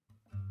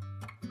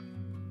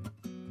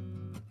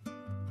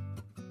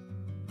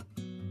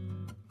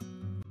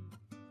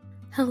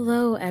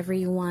Hello,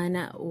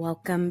 everyone.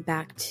 Welcome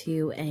back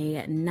to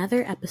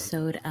another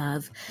episode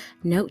of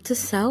Note to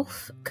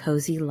Self,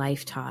 Cozy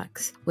Life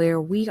Talks,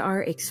 where we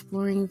are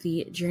exploring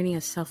the journey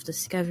of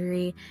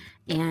self-discovery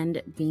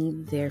and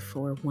being there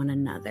for one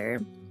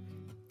another.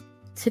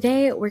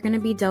 Today, we're going to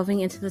be delving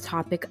into the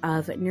topic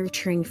of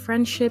nurturing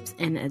friendships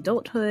in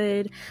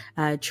adulthood,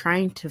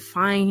 trying to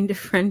find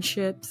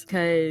friendships,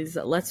 because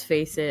let's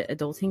face it,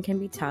 adulting can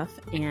be tough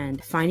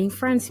and finding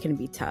friends can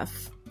be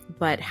tough.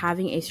 But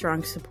having a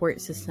strong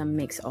support system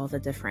makes all the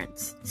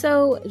difference.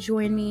 So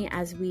join me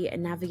as we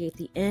navigate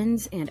the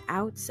ins and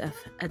outs of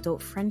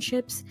adult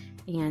friendships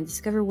and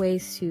discover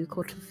ways to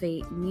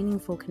cultivate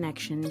meaningful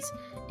connections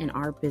in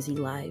our busy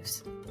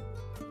lives.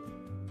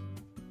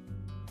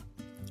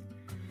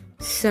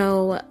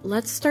 So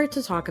let's start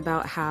to talk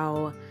about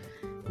how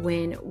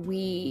when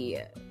we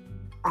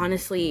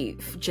honestly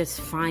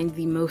just find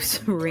the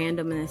most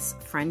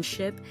randomest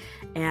friendship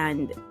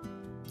and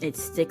it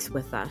sticks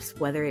with us,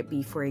 whether it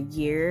be for a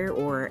year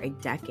or a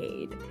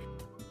decade.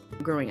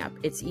 Growing up,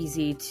 it's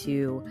easy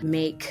to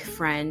make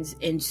friends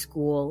in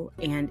school,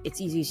 and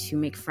it's easy to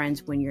make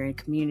friends when you're in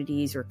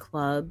communities or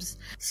clubs.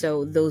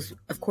 So those,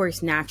 of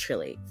course,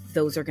 naturally,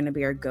 those are going to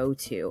be our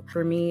go-to.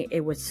 For me,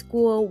 it was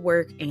school,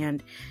 work,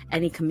 and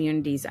any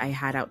communities I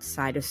had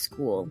outside of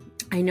school.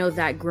 I know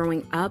that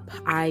growing up,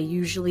 I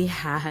usually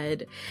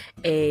had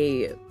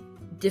a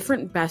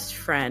different best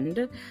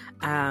friend,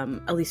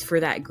 at least for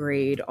that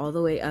grade, all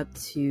the way up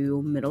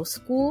to middle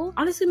school.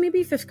 Honestly,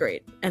 maybe fifth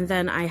grade. And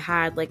then I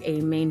had like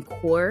a main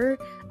core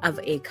of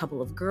a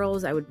couple of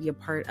girls. I would be a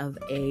part of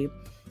a,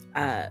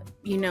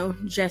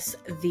 just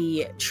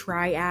the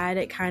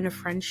triad kind of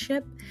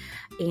friendship.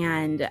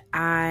 And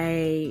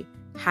I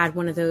had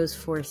one of those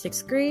for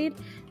sixth grade.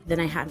 Then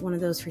I had one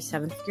of those for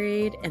seventh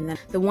grade. And then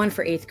the one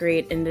for eighth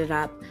grade ended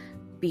up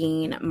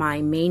being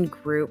my main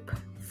group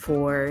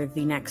for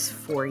the next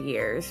 4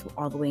 years,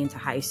 all the way into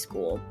high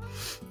school.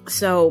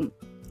 So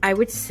I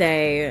would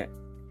say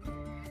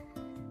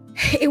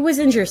it was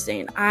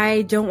interesting.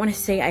 I don't want to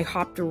say I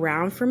hopped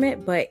around from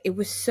it, but it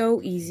was so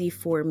easy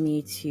for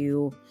me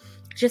to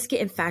just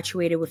get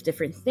infatuated with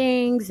different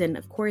things. And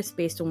of course,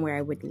 based on where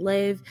I would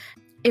live,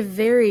 it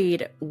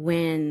varied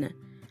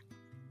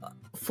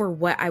for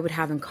what I would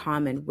have in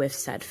common with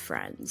said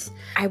friends.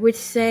 I would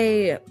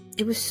say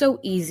it was so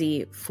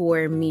easy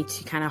for me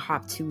to kind of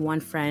hop to one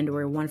friend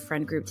or one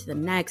friend group to the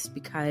next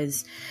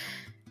because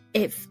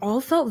it all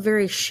felt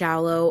very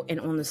shallow and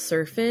on the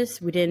surface.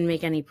 We didn't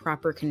make any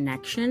proper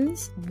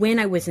connections. When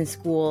I was in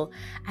school,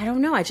 I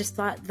don't know, I just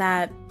thought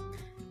that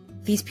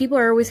these people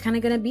are always kind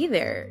of going to be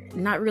there,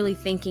 not really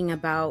thinking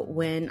about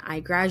when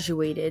I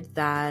graduated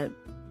that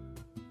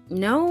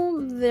no,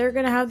 they're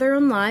going to have their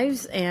own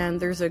lives, and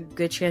there's a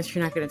good chance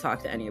you're not going to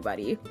talk to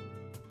anybody.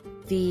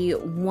 The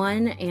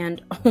one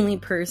and only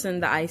person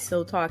that I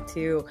still talk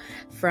to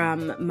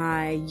from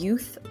my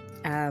youth,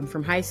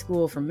 from high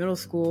school, from middle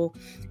school,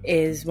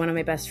 is one of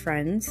my best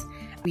friends.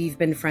 We've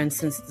been friends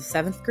since the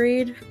seventh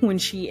grade when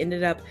she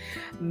ended up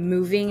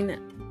moving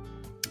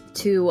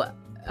to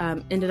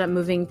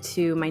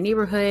my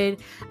neighborhood,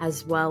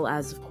 as well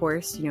as, of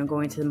course,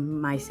 going to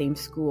my same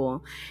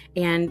school.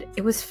 And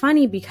it was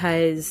funny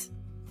because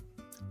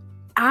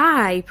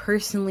I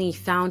personally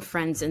found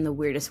friends in the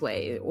weirdest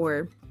way,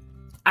 or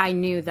I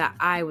knew that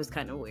I was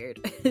kind of weird.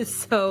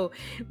 So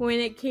when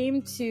it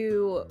came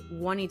to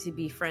wanting to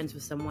be friends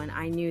with someone,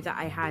 I knew that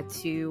I had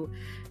to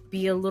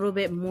be a little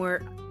bit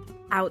more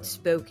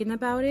outspoken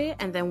about it.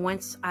 And then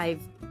once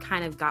I've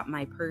kind of got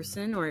my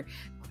person or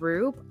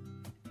group,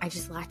 I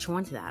just latch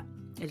on to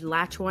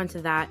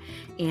that.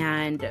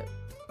 And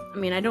I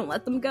mean, I don't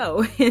let them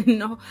go.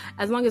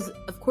 As long as,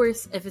 of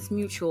course, if it's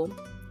mutual,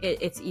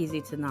 it's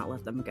easy to not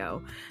let them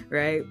go,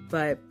 right?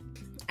 But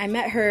I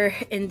met her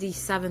in the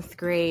seventh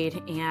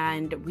grade,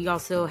 and we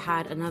also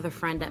had another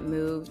friend that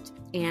moved,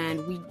 and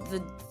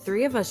the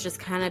three of us just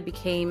kind of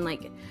became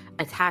like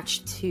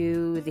attached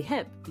to the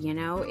hip,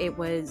 It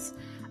was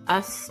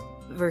us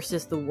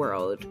versus the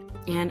world.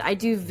 And I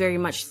do very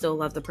much still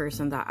love the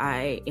person that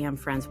I am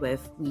friends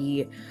with.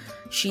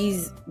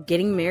 She's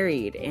getting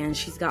married and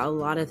she's got a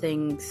lot of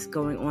things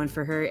going on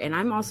for her. And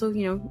I'm also,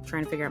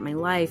 trying to figure out my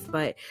life,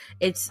 but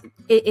it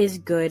is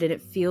good and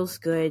it feels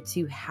good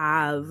to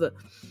have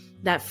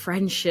that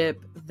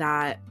friendship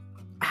that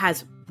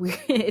has,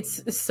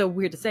 it's so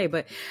weird to say,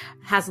 but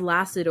has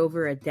lasted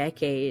over a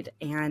decade.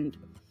 And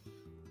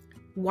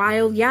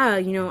while,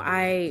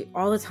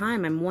 all the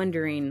time I'm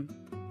wondering,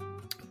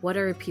 what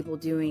are people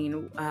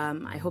doing?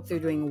 I hope they're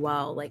doing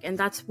well. And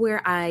that's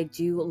where I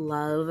do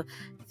love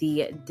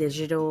the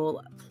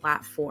digital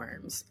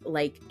platforms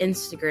like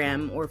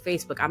Instagram or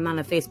Facebook. I'm not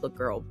a Facebook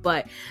girl,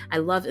 but I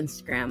love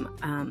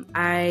Instagram.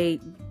 I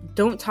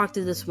don't talk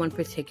to this one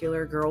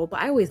particular girl, but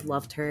I always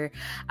loved her.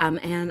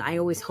 And I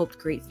always hoped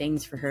great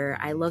things for her.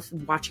 I love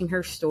watching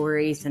her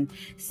stories and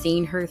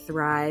seeing her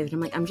thrive.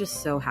 And I'm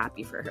just so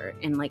happy for her.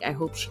 And I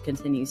hope she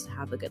continues to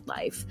have a good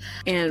life.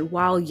 And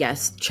while,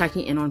 yes,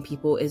 checking in on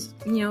people is,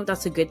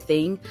 that's a good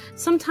thing.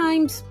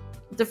 Sometimes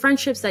the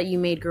friendships that you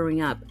made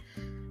growing up,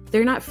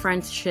 they're not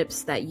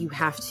friendships that you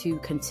have to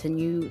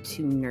continue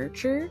to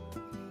nurture,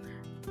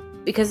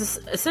 because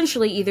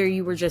essentially either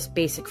you were just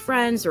basic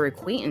friends or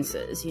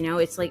acquaintances,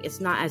 it's like,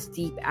 it's not as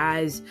deep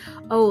as,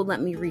 oh,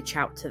 let me reach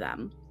out to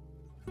them.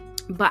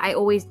 But I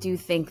always do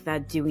think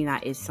that doing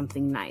that is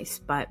something nice.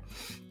 But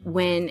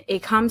when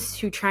it comes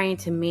to trying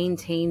to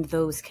maintain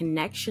those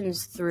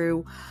connections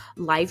through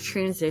life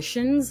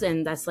transitions,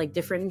 and that's like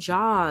different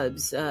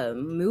jobs,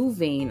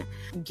 moving,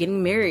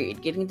 getting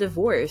married, getting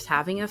divorced,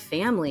 having a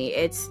family,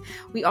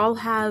 we all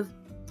have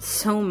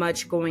so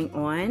much going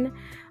on.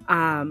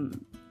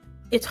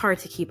 It's hard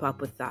to keep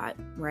up with that,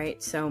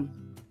 right? So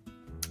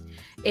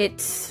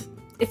it's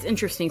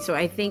interesting. So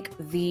I think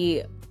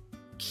the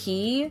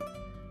key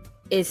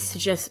is to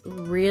just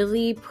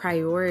really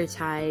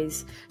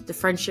prioritize the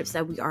friendships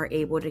that we are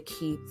able to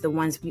keep, the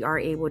ones we are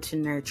able to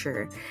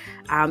nurture.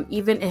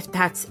 Even if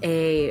that's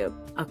a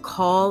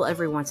call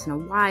every once in a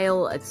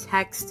while, a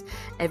text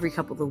every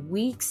couple of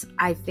weeks,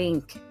 I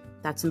think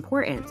that's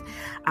important.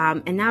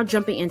 And now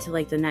jumping into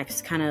like the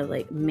next kind of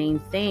like main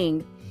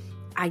thing,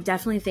 I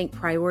definitely think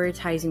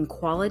prioritizing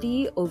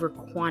quality over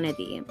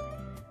quantity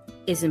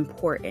is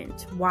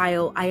important.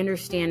 While I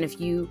understand if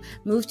you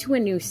move to a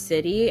new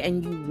city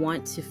and you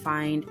want to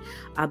find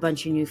a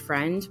bunch of new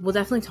friends, we'll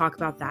definitely talk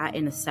about that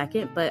in a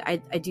second. But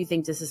I do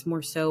think this is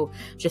more so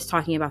just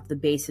talking about the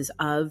basis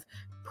of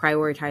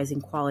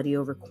prioritizing quality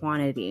over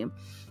quantity.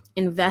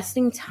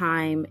 Investing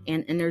time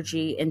and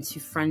energy into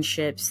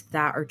friendships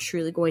that are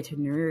truly going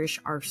to nourish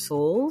our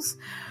souls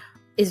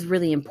is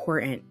really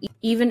important,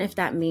 even if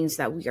that means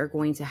that we are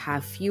going to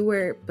have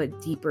fewer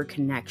but deeper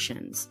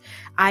connections.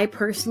 I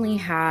personally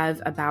have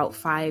about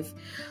I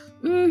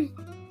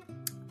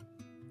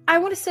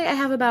want to say I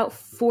have about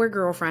 4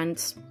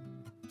 girlfriends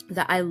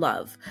that I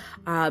love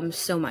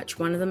so much.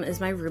 One of them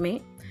is my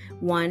roommate.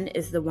 One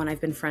is the one I've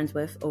been friends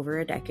with over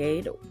a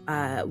decade.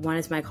 One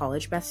is my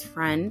college best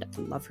friend.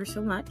 Love her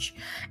so much.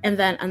 And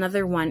then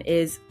another one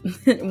is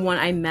one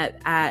I met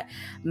at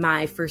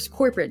my first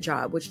corporate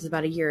job, which is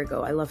about a year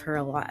ago. I love her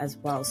a lot as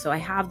well. So I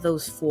have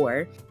those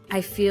 4.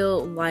 I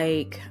feel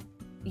like,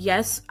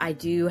 yes, I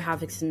do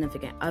have a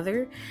significant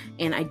other,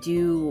 and I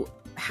do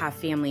have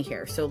family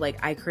here. So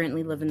like, I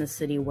currently live in the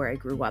city where I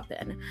grew up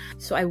in.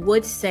 So I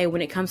would say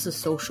when it comes to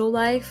social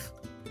life,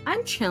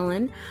 I'm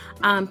chilling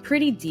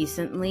pretty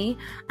decently.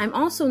 I'm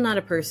also not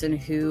a person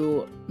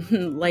who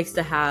likes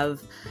to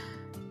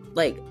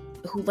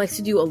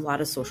do a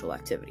lot of social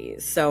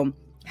activities. So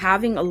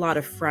having a lot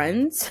of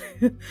friends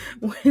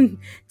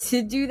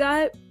to do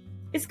that,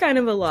 it's kind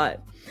of a lot.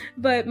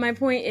 But my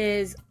point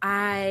is,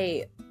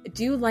 I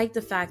do like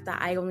the fact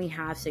that I only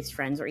have 6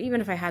 friends, or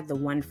even if I had the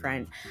one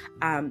friend,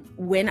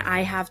 when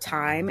I have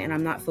time and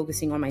I'm not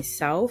focusing on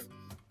myself,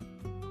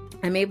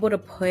 I'm able to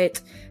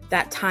put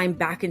that time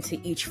back into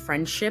each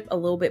friendship a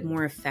little bit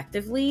more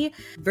effectively,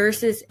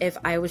 versus if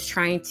I was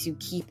trying to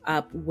keep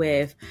up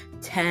with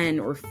 10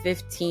 or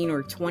 15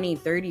 or 20,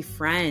 30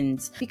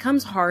 friends. It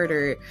becomes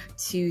harder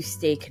to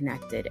stay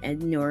connected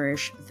and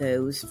nourish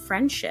those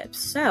friendships.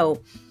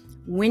 So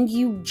when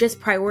you just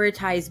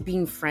prioritize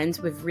being friends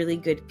with really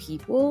good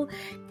people,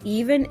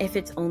 even if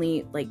it's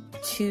only like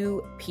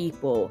 2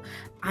 people,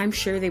 I'm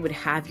sure they would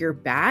have your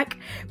back.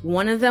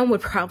 One of them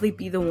would probably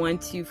be the one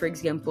to, for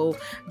example,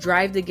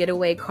 drive the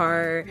getaway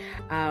car.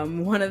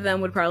 One of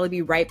them would probably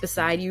be right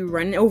beside you,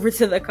 running over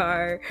to the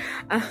car.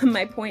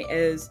 My point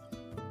is,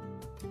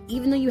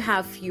 even though you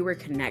have fewer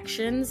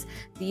connections,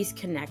 these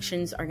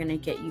connections are going to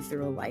get you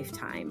through a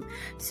lifetime.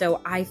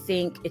 So I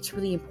think it's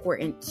really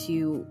important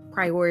to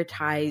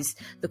prioritize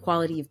the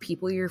quality of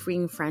people you're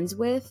being friends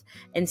with,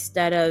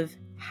 instead of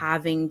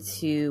having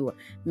to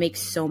make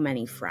so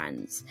many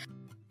friends.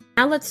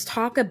 Now let's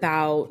talk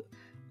about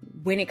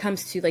when it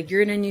comes to like,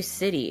 you're in a new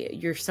city,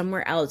 you're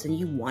somewhere else, and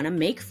you want to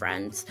make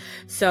friends.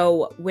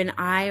 So when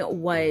I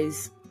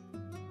was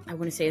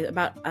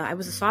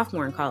a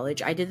sophomore in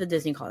college, I did the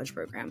Disney college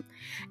program,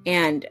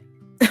 and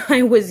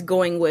I was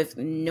going with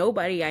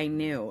nobody I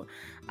knew.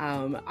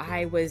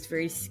 I was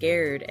very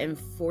scared, and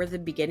for the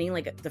beginning,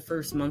 like the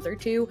first month or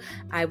 2,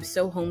 I was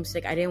so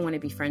homesick. I didn't want to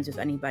be friends with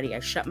anybody. I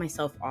shut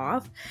myself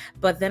off.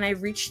 But then I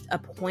reached a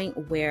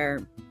point where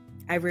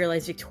I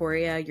realized,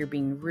 Victoria, you're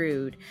being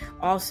rude.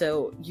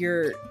 Also,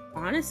 you're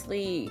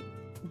honestly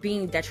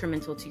being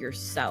detrimental to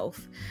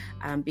yourself,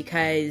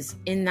 because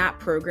in that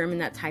program, in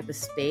that type of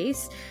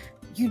space,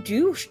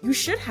 you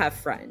should have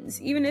friends,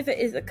 even if it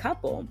is a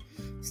couple.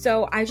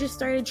 So I just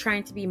started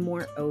trying to be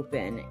more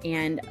open.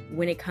 And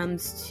when it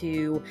comes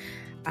to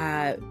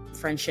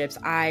friendships,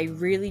 I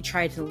really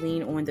try to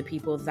lean on the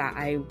people that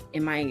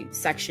in my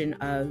section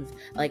of,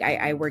 like,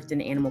 I worked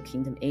in Animal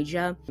Kingdom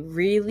Asia,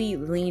 really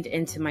leaned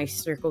into my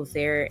circle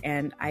there,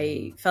 and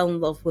I fell in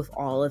love with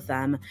all of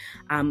them.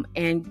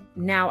 And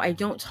now I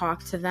don't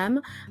talk to them,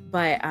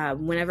 but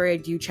whenever I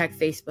do check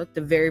Facebook,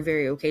 the very,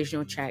 very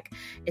occasional check,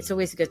 it's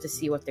always good to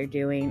see what they're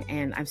doing,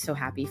 and I'm so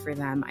happy for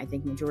them. I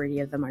think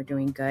majority of them are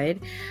doing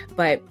good,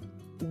 but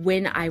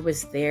when I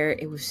was there,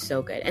 it was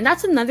so good. And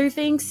that's another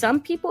thing. Some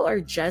people are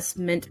just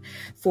meant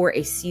for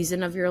a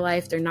season of your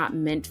life. They're not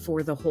meant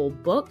for the whole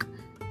book.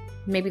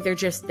 maybe they're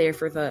just there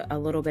for a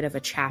little bit of a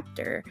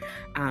chapter.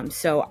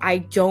 So I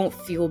don't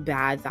feel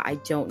bad that I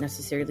don't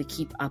necessarily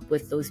keep up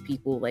with those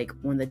people like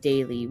on the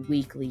daily,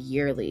 weekly,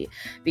 yearly,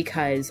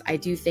 because I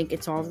do think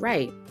it's all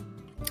right.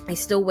 I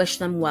still wish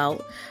them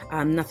well.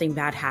 Nothing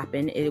bad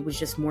happened. It was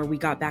just more we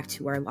got back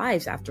to our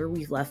lives after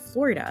we left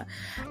Florida.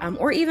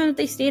 Or even if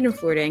they stayed in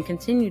Florida and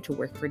continued to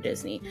work for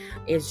Disney.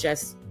 It's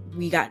just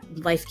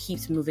life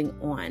keeps moving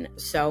on.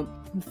 So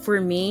for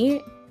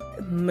me,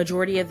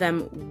 majority of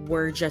them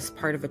were just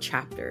part of a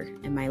chapter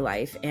in my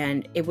life,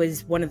 and it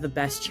was one of the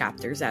best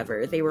chapters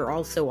ever. They were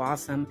all so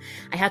awesome.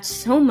 I had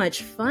so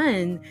much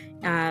fun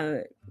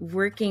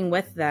working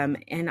with them,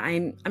 and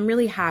I'm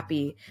really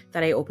happy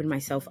that I opened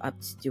myself up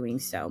to doing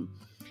so.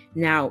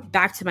 Now,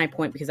 back to my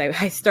point, because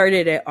I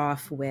started it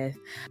off with,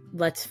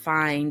 let's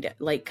find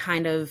like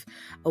kind of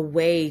a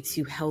way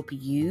to help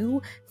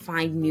you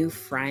find new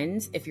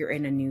friends if you're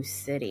in a new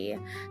city.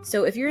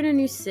 So if you're in a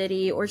new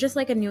city or just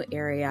like a new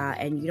area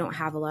and you don't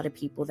have a lot of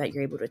people that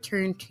you're able to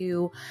turn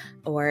to,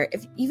 or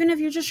even if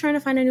you're just trying to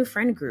find a new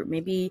friend group,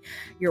 maybe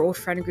your old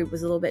friend group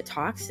was a little bit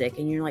toxic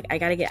and you're like, I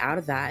got to get out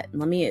of that.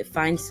 Let me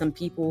find some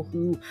people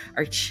who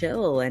are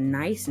chill and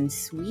nice and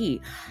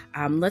sweet.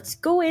 Let's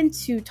go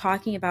into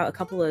talking about a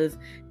couple of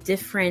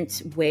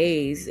different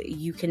ways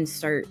you can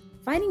start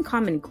finding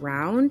common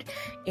ground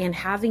and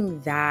having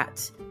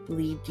that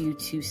lead you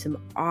to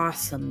some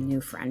awesome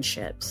new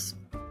friendships.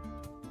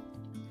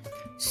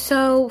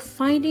 So,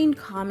 finding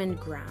common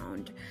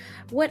ground.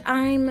 What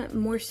I'm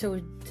more so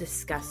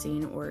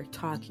discussing or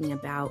talking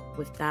about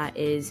with that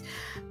is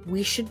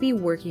we should be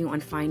working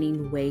on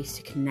finding ways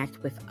to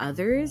connect with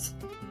others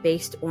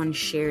based on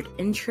shared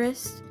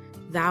interests,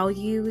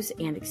 values,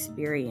 and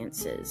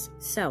experiences.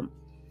 So,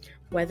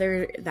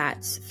 whether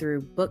that's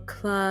through book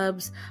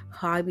clubs,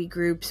 hobby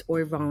groups,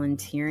 or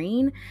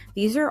volunteering,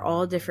 these are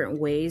all different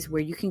ways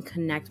where you can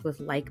connect with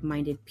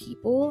like-minded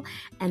people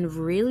and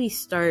really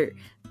start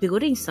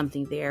building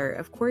something there.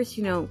 Of course,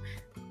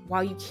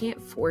 while you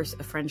can't force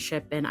a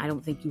friendship, and I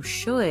don't think you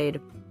should,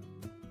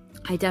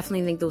 I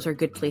definitely think those are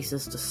good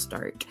places to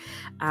start.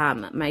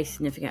 My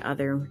significant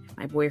other,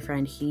 my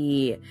boyfriend,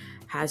 he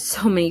has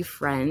so many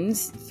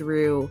friends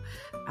through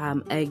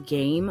a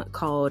game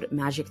called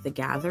Magic the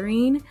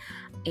Gathering.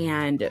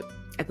 And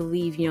I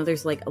believe,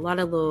 there's like a lot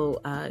of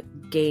little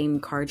game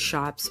card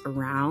shops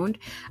around.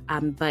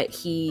 But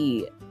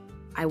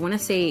I want to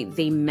say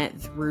they met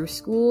through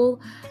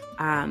school.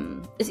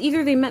 It's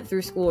either they met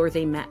through school or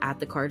they met at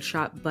the card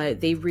shop,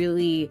 but they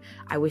really,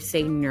 I would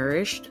say,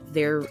 nourished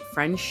their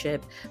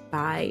friendship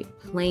by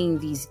playing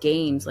these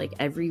games like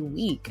every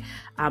week,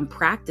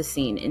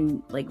 practicing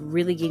and like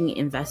really getting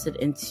invested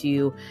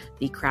into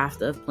the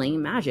craft of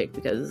playing Magic.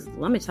 Because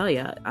let me tell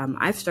you,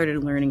 I've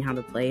started learning how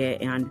to play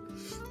it and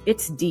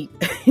it's deep.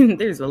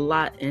 There's a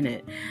lot in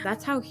it.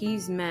 That's how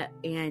he's met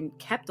and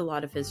kept a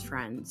lot of his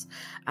friends.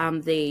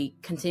 They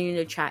continue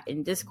to chat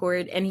in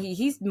Discord, and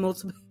he's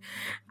multiple.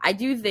 I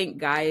do think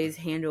guys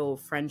handle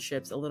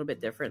friendships a little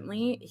bit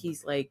differently.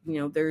 He's like,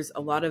 there's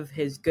a lot of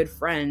his good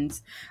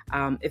friends.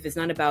 If it's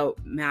not about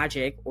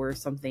Magic or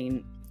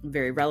something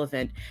very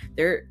relevant,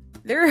 there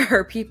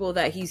are people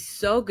that he's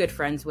so good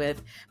friends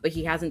with, but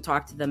he hasn't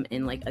talked to them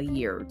in like a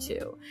year or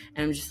two.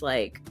 And I'm just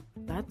like,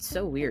 that's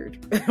so weird.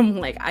 I'm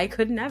like, I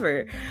could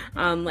never.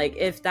 Like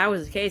if that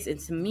was the case, and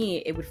to me,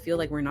 it would feel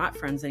like we're not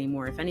friends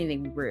anymore. If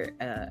anything,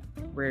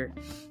 we're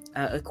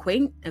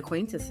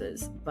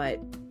acquaintances. But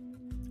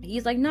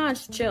he's like, nah,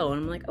 just chill.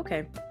 And I'm like,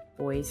 okay,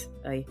 boys.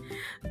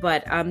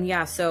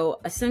 So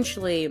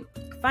essentially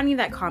finding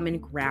that common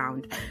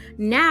ground.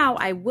 Now,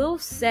 I will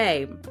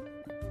say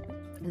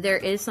there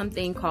is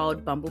something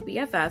called Bumble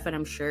BFF, and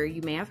I'm sure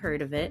you may have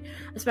heard of it,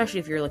 especially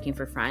if you're looking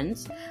for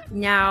friends.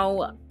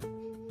 Now,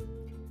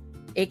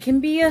 it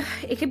could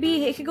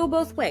go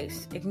both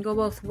ways. It can go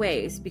both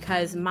ways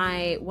because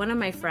one of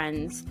my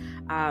friends,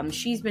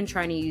 she's been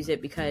trying to use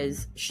it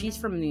because she's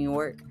from New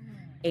York,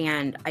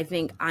 and I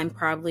think I'm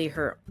probably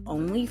her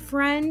only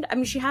friend. I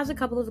mean, she has a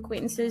couple of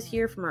acquaintances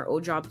here from her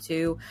old job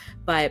too,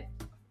 but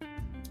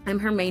I'm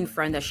her main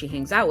friend that she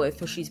hangs out with.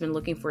 So she's been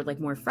looking for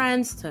like more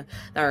friends that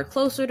are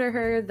closer to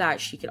her,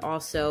 that she could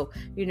also,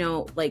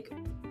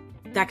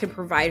 that can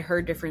provide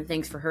her different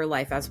things for her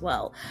life as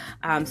well.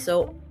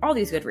 So all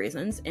these good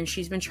reasons. And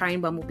she's been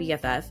trying Bumble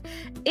BFF.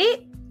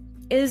 It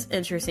is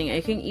interesting.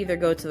 It can either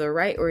go to the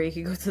right or it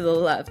can go to the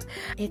left.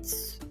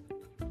 It's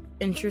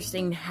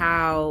interesting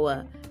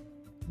how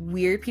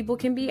weird people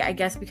can be, I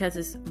guess, because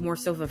it's more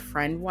so of a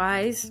friend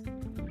wise.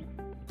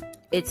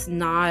 It's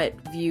not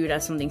viewed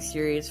as something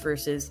serious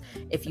versus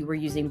if you were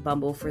using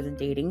Bumble for the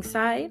dating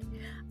side.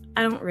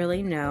 I don't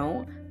really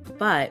know,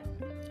 but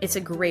it's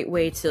a great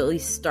way to at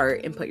least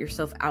start and put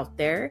yourself out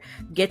there,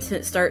 get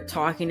to start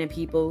talking to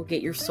people,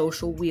 get your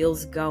social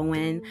wheels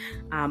going.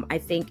 I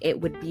think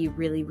it would be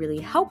really, really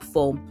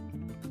helpful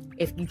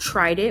if you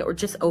tried it or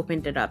just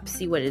opened it up,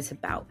 see what it's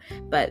about.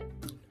 But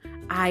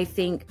I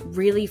think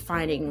really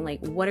finding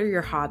like, what are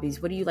your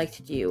hobbies? What do you like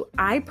to do?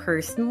 I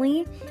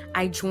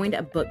joined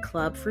a book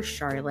club for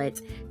Charlotte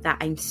that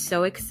I'm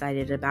so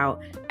excited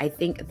about. I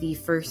think the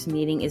first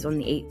meeting is on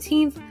the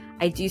 18th.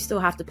 I do still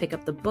have to pick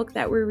up the book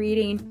that we're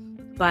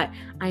reading, but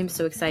I'm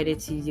so excited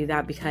to do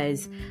that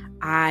because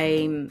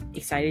I'm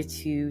excited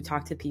to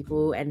talk to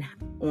people and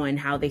on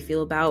how they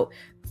feel about,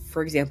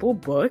 for example,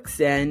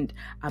 books and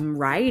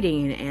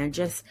writing, and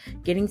just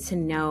getting to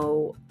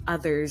know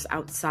others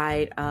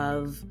outside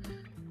of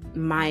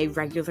my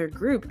regular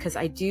group, because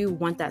I do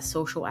want that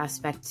social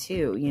aspect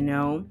too, you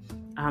know.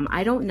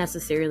 I don't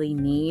necessarily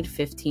need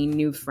 15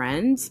 new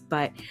friends,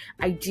 but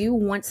I do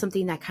want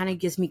something that kind of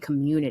gives me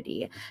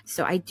community.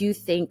 So I do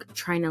think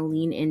trying to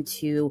lean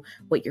into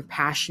what you're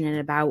passionate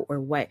about or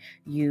what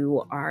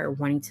you are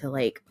wanting to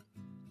like,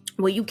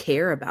 what you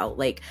care about.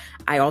 Like,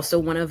 I also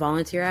want to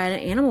volunteer at an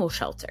animal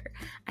shelter.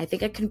 I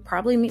think I can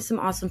probably meet some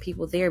awesome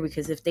people there,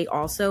 because if they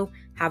also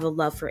have a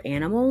love for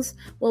animals,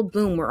 well,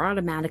 boom, we're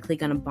automatically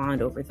going to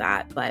bond over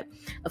that. But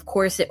of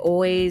course, it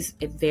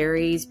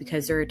varies,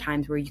 because there are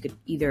times where you could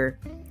either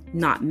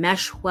not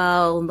mesh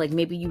well, like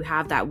maybe you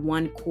have that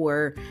one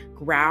core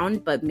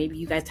ground, but maybe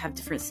you guys have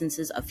different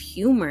senses of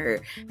humor.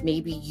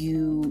 Maybe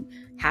you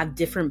have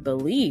different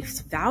beliefs,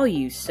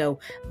 values. So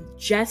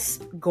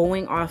just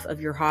going off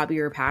of your hobby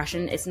or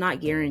passion, it's not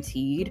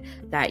guaranteed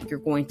that you're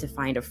going to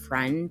find a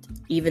friend,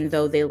 even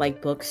though they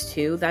like books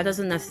too. That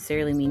doesn't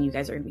necessarily mean you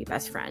guys are going to be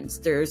best friends.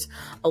 There's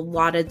a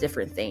lot of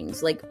different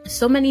things. Like,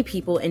 so many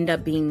people end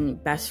up being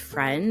best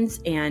friends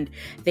and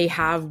they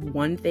have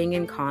one thing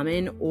in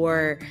common,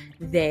 or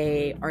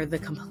they are the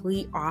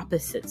complete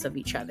opposites of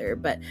each other,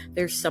 but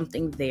there's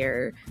something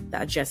there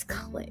that just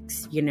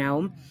clicks, you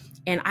know?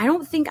 And I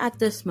don't think at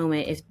this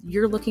moment, if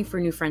you're looking for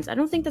new friends, I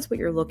don't think that's what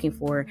you're looking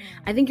for.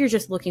 I think you're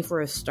just looking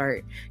for a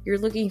start. You're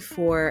looking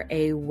for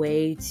a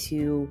way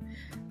to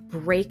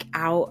break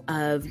out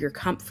of your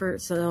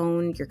comfort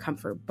zone, your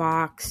comfort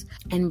box,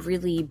 and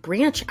really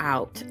branch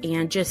out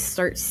and just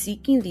start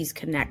seeking these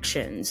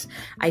connections.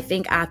 I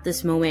think at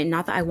this moment,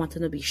 not that I want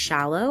them to be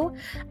shallow,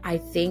 I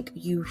think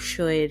you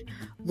should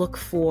look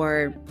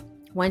for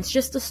once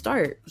just to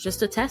start, just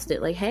to test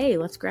it. Like, hey,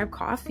 let's grab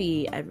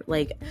coffee.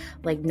 Like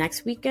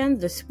next weekend,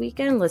 this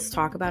weekend, let's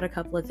talk about a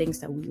couple of things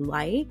that we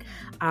like.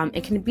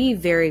 It can be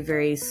very,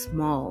 very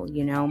small,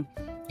 you know?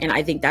 And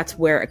I think that's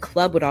where a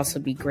club would also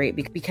be great,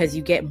 because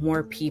you get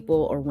more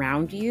people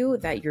around you,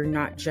 that you're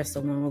not just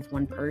alone with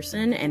one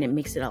person, and it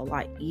makes it a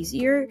lot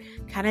easier.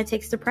 Kind of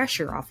takes the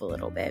pressure off a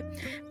little bit.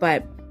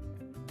 But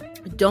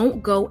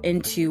don't go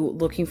into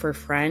looking for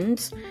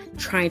friends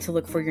trying to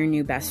look for your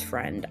new best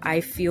friend. I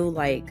feel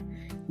like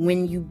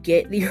when you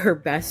get your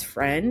best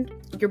friend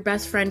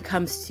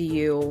comes to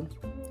you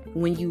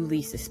when you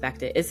least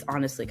expect it. It's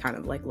honestly kind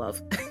of like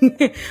love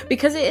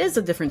because it is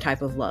a different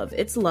type of love.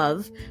 It's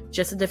love,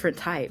 just a different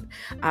type.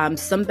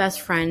 Some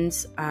best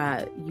friends,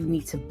 you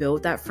need to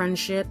build that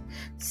friendship.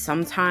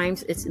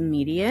 Sometimes it's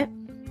immediate.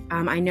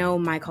 I know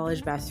my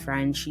college best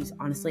friend, she's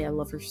honestly, I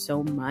love her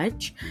so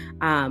much.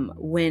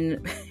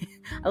 When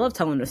I love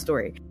telling the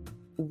story.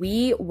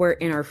 We were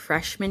in our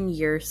freshman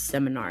year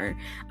seminar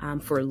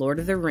for Lord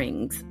of the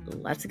Rings.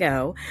 Let's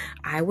go.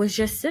 I was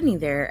just sitting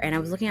there and I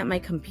was looking at my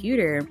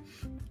computer,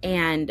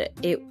 and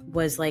it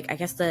was like, I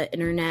guess the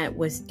internet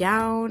was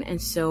down.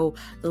 And so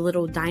the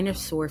little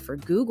dinosaur for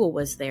Google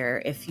was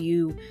there. If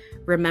you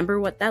remember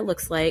what that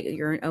looks like,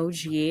 you're an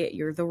OG,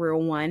 you're the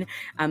real one.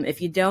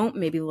 If you don't,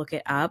 maybe look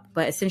it up.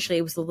 But essentially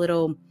it was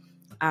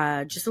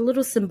just a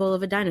little symbol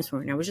of a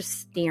dinosaur. And I was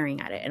just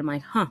staring at it and I'm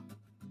like,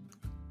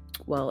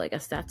 well, I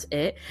guess that's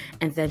it.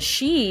 And then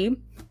she,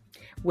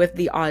 with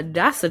the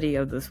audacity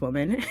of this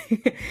woman,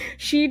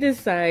 she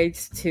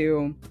decides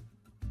to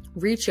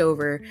reach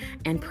over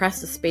and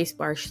press the space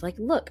bar. She's like,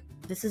 look,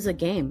 this is a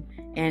game.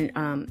 And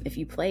if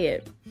you play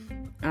it,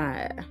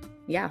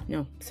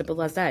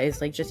 simple as that. It's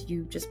like,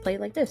 you just play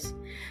it like this.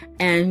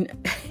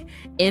 And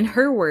in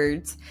her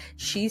words,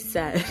 she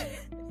said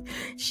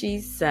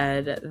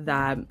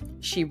that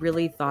she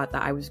really thought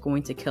that I was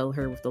going to kill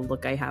her with the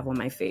look I have on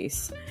my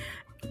face.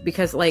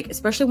 Because, like,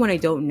 especially when I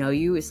don't know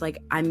you, it's like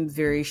I'm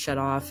very shut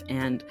off,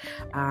 and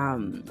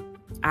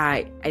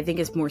I think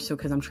it's more so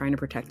because I'm trying to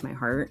protect my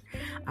heart.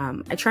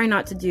 I try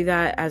not to do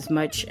that as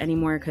much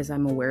anymore because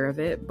I'm aware of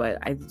it, but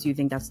I do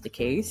think that's the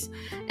case.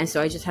 And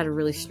so I just had a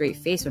really straight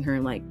face on her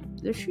and like,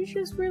 did she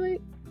just really?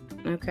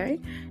 Okay.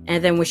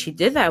 And then when she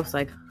did that, I was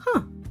like,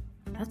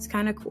 that's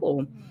kind of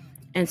cool.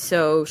 And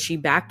so she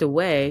backed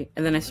away,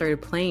 and then I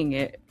started playing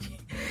it.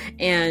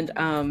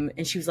 And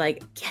she was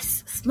like,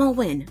 yes, small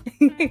win.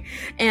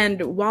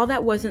 And while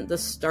that wasn't the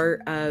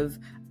start of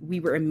we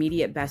were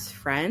immediate best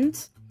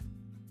friends,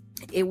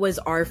 it was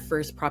our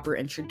first proper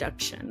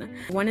introduction.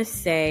 I want to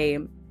say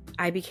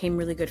I became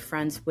really good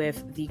friends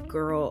with a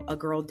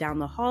girl down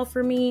the hall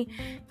from me,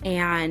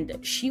 and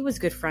she was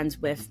good friends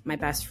with my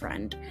best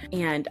friend.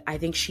 And I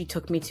think she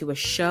took me to a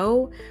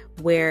show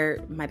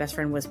where my best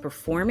friend was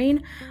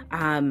performing.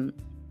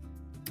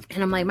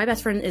 And I'm like, my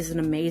best friend is an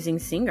amazing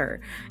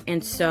singer.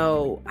 And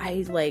so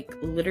I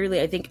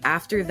literally, I think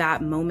after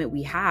that moment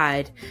we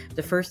had,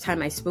 the first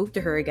time I spoke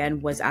to her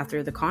again was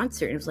after the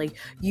concert. And it was like,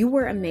 you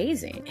were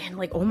amazing. And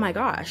oh my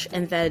gosh.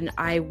 And then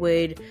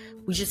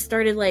we just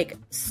started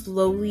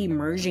slowly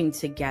merging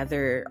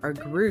together our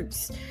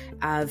groups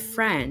of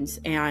friends,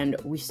 and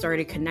we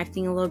started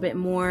connecting a little bit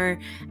more.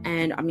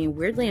 And I mean,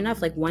 weirdly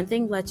enough, one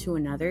thing led to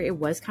another. It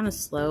was kind of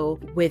slow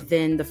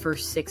within the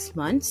first 6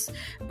 months,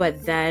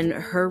 but then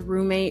her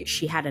roommate,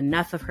 she had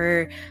enough of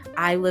her.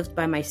 I lived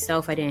by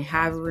myself. I didn't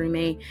have a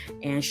roommate.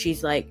 And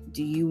she's like,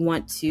 do you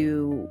want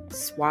to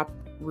swap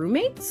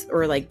roommates,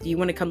 or do you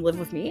want to come live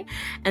with me?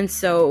 And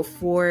so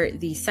for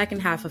the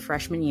second half of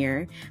freshman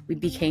year, we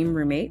became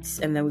roommates,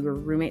 and then we were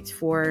roommates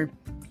for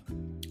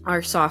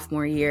our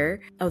sophomore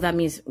year. Oh, that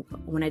means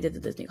when I did the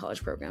Disney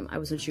College program, I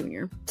was a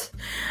junior.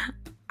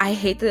 I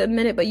hate to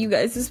admit it, but you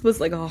guys, this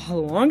was a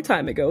long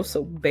time ago,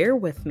 so bear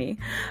with me.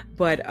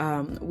 But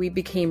we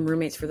became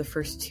roommates for the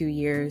first 2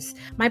 years.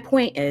 My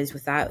point is,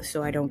 with that,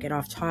 so I don't get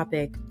off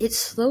topic, it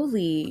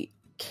slowly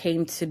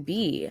came to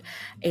be.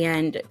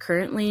 And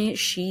currently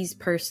she's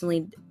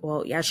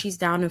she's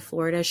down in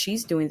Florida.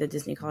 She's doing the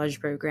Disney College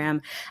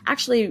program.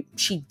 Actually,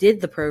 she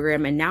did the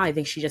program, and now I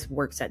think she just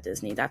works at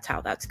Disney. That's how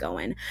that's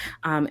going.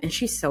 And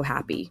she's so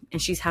happy, and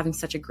she's having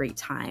such a great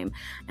time,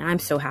 and I'm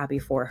so happy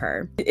for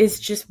her. It's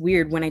just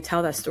weird when I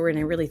tell that story and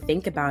I really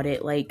think about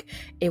it.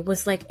 It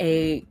was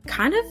a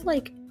kind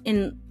of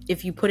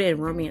if you put it in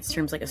romance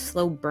terms, a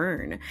slow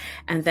burn.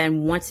 And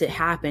then once it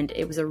happened,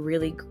 it was a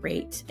really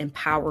great and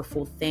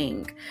powerful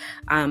thing.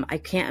 I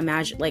can't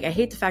imagine, I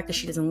hate the fact that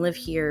she doesn't live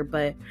here,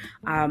 but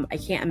I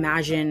can't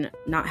imagine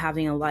not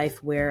having a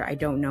life where I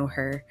don't know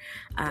her.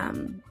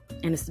 And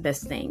it's the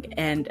best thing.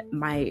 And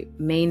my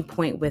main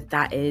point with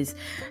that is,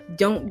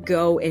 don't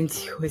go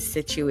into a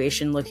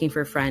situation looking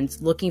for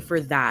friends, looking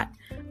for that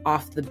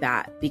off the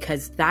bat,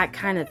 because that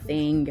kind of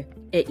thing,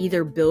 it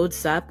either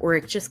builds up or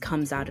it just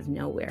comes out of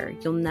nowhere.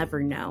 You'll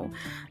never know.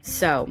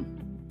 So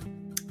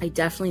I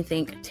definitely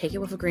think take it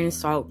with a grain of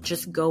salt.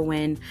 Just go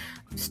in,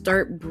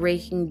 start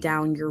breaking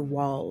down your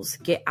walls,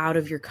 get out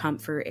of your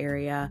comfort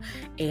area,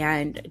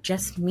 and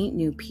just meet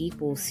new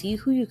people. See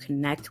who you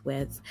connect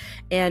with.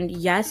 And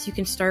yes, you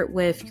can start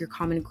with your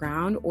common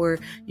ground, or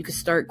you could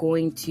start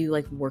going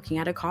to working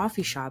at a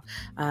coffee shop,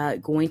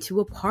 going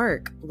to a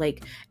park,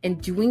 and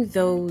doing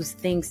those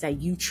things that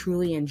you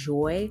truly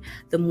enjoy.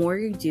 The more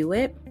you do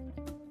it,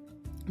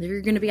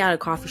 you're going to be at a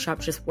coffee shop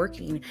just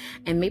working,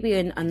 and maybe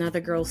another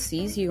girl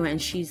sees you and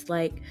she's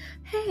like,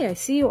 hey, I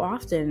see you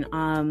often.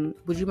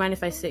 Would you mind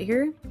if I sit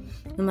here?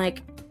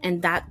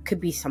 And that could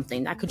be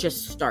something that could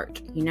just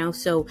start,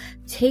 so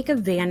take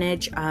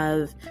advantage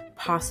of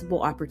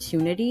possible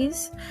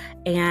opportunities,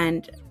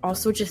 and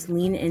also just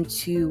lean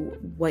into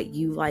what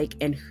you like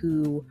and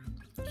who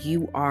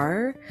you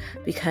are,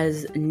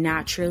 because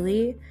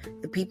naturally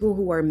the people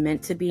who are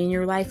meant to be in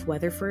your life,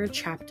 whether for a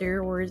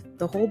chapter or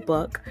the whole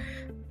book,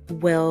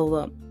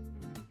 will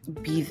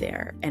be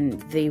there, and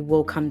they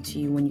will come to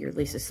you when you're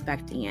least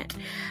expecting it.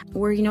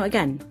 Or,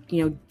 again,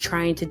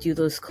 trying to do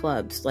those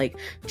clubs,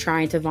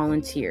 trying to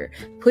volunteer,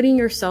 putting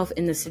yourself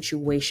in the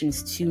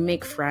situations to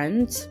make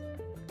friends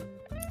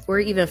or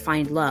even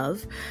find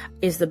love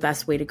is the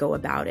best way to go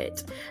about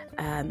it.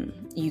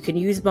 You can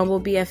use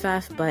Bumble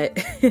BFF,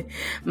 but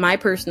my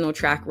personal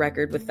track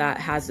record with that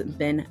hasn't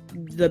been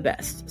the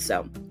best.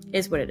 So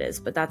is what it is,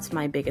 but that's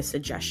my biggest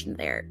suggestion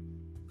there.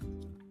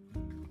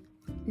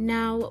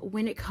 Now,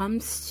 when it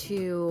comes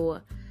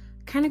to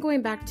kind of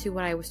going back to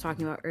what I was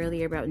talking about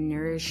earlier about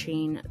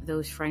nourishing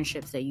those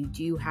friendships that you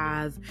do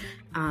have,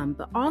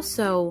 but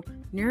also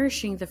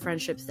nourishing the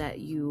friendships that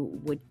you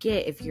would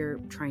get if you're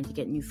trying to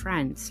get new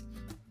friends,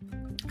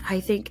 I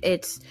think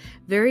it's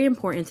very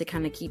important to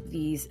kind of keep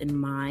these in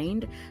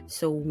mind.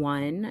 So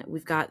one,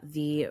 we've got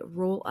the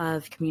rule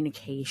of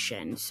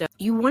communication. So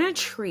you want to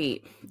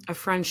treat a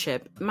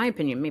friendship, in my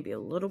opinion, maybe a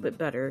little bit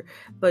better,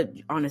 but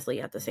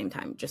honestly, at the same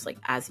time, just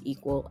as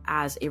equal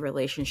as a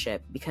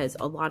relationship, because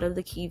a lot of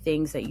the key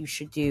things that you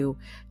should do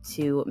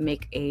to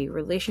make a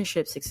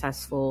relationship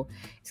successful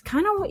is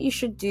kind of what you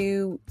should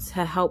do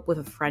to help with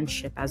a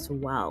friendship as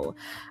well.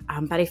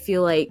 But I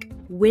feel like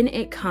when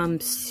it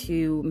comes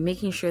to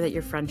making sure that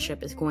your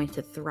friendship is going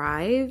to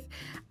thrive,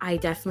 I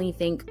definitely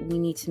think we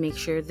need to make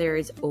sure there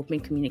is open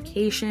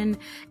communication.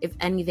 If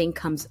anything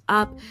comes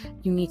up,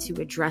 you need to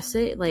address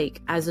it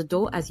as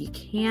adult as you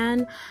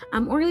can,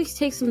 or at least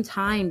take some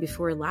time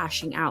before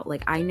lashing out.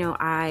 I know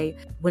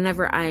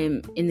whenever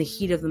I'm in the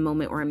heat of the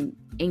moment, or I'm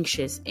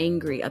anxious,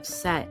 angry,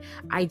 upset,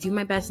 I do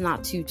my best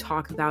not to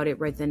talk about it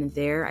right then and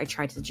there. I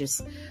try to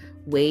just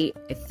wait,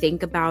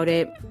 think about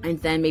it,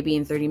 and then maybe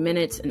in 30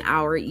 minutes, an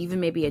hour, even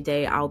maybe a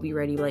day, I'll be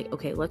ready, like,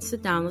 okay, let's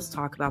sit down, let's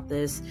talk about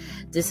this.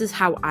 This is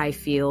how I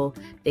feel.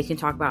 They can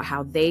talk about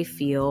how they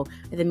feel,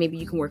 and then maybe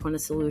you can work on a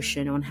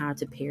solution on how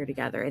to pair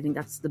together. I think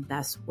that's the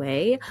best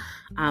way.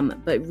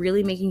 But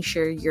really making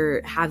sure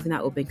you're having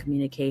that open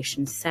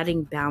communication,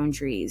 setting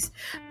boundaries,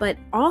 but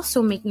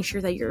also making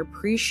sure that you're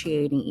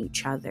appreciating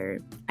each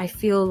other. I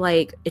feel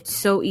like it's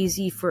so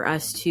easy for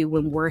us to,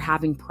 when we're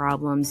having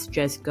problems,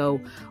 just go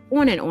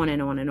on and on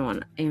and on and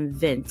on and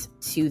vent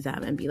to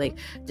them and be like,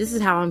 this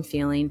is how I'm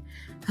feeling.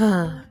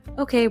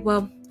 Okay,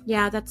 well,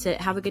 yeah, that's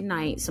it. Have a good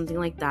night. Something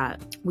like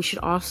that. We should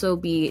also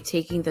be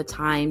taking the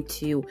time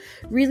to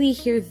really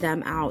hear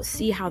them out,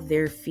 see how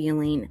they're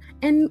feeling,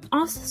 and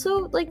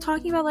also like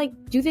talking about like,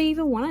 do they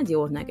even want to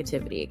deal with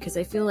negativity? Because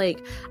I feel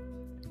like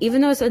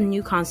even though it's a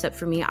new concept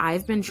for me,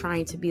 I've been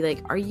trying to be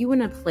like, are you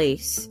in a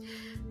place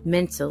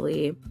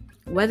mentally,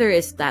 whether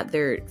it's that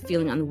they're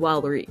feeling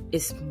unwell or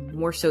it's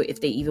more so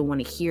if they even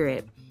want to hear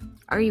it,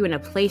 are you in a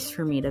place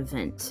for me to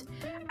vent?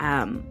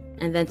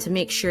 And then to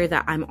make sure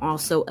that I'm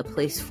also a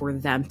place for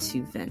them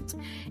to vent.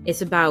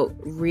 It's about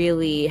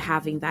really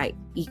having that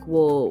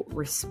equal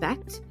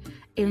respect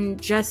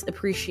and just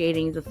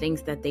appreciating the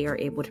things that they are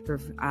able to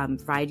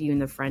provide you in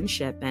the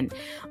friendship and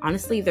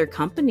honestly their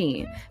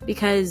company.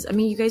 Because I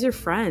mean, you guys are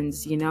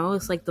friends, you know,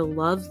 it's like the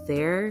love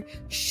there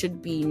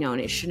should be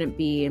known. It shouldn't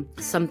be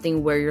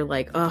something where you're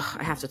like, oh,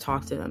 I have to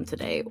talk to them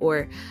today,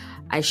 or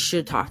I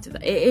should talk to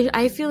them.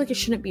 I feel like it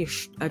shouldn't be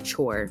a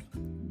chore.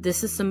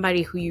 This is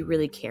somebody who you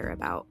really care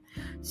about.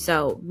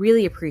 So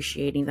really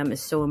appreciating them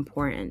is so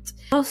important.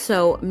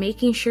 Also,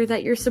 making sure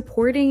that you're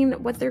supporting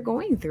what they're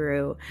going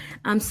through,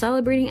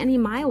 celebrating any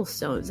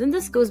milestones. And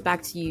this goes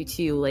back to you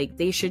too. Like,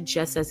 they should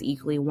just as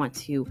equally want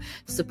to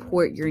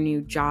support your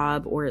new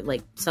job or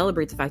like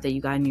celebrate the fact that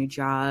you got a new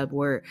job.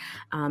 Or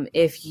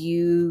if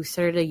you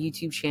started a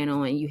YouTube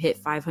channel and you hit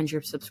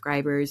 500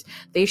 subscribers,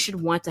 they should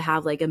want to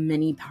have like a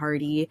mini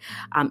party,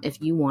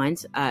 if you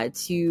want,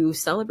 to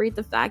celebrate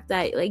the fact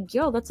that like,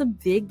 yo, that's a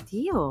big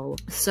deal.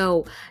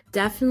 So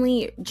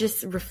definitely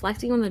just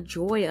reflecting on the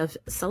joy of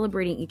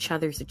celebrating each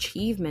other's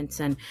achievements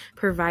and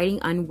providing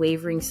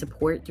unwavering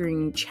support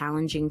during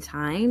challenging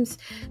times,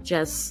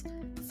 just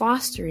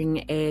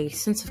fostering a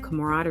sense of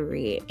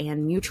camaraderie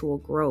and mutual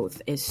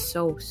growth is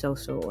so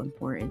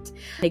important.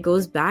 It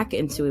goes back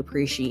into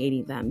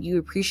appreciating them. You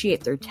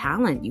appreciate their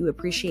talent. You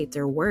appreciate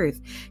their worth.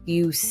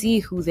 You see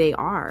who they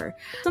are.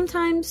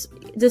 Sometimes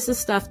this is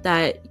stuff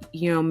that,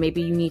 you know,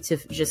 maybe you need to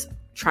just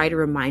try to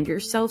remind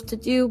yourself to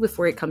do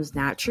before it comes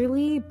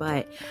naturally,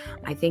 but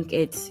I think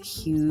it's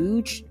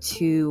huge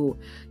to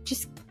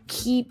just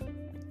keep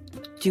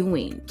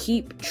doing,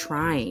 keep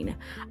trying,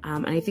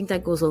 and I think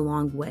that goes a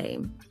long way,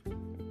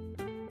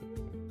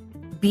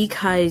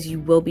 because you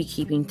will be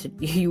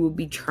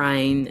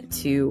trying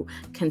to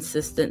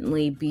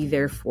consistently be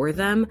there for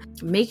them,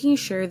 making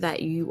sure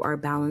that you are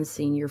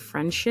balancing your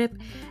friendship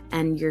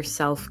and your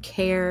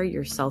self-care,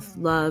 your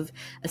self-love,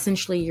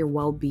 essentially your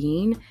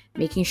well-being,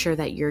 making sure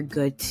that you're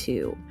good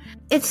too.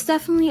 It's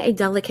definitely a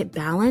delicate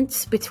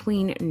balance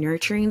between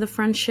nurturing the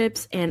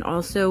friendships and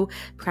also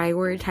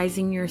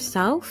prioritizing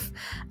yourself.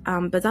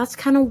 But that's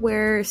kind of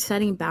where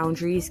setting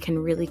boundaries can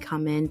really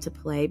come into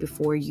play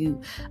before you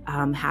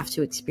have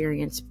to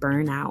experience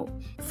burnout.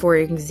 For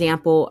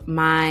example,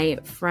 my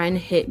friend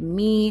hit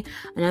me,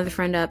 another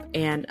friend up,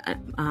 and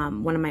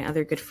one of my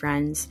other good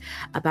friends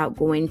about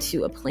going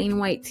to a Plain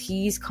White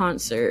T's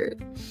concert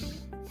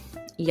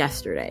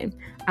yesterday.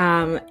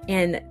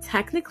 And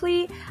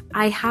technically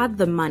I had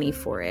the money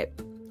for it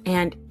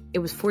and it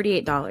was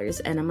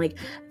 $48. And I'm like,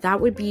 that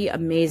would be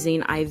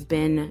amazing. I've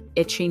been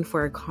itching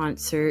for a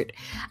concert.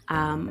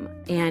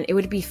 And it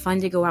would be fun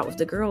to go out with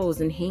the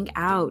girls and hang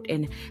out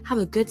and have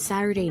a good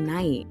Saturday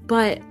night.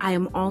 But I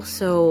am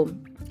also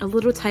a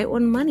little tight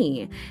on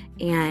money,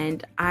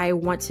 and I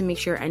want to make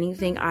sure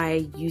anything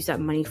I use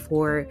that money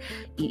for,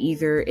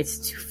 either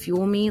it's to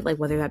fuel me, like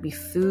whether that be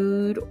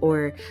food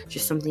or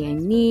just something I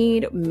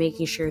need,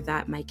 making sure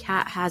that my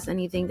cat has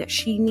anything that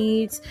she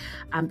needs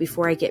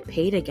before I get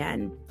paid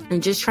again,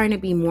 and just trying to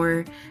be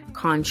more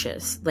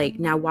conscious. Like,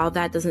 now, while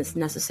that doesn't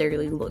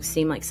necessarily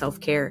seem like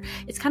self-care,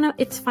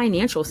 it's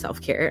financial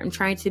self-care. I'm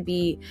trying to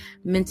be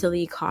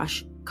mentally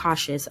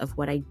cautious of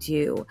what I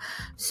do.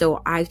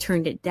 So I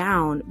turned it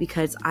down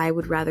because I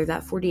would rather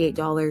that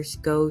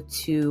 $48 go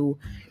to,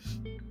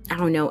 I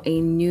don't know, a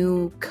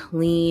new,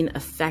 clean,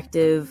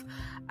 effective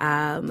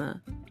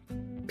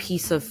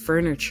piece of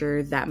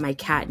furniture that my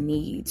cat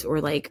needs.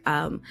 Or like,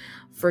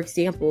 for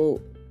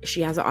example,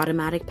 she has an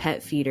automatic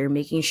pet feeder,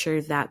 making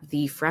sure that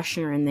the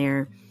freshener in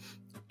there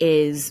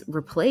is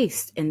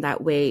replaced, and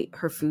that way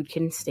her food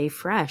can stay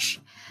fresh.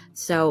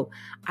 So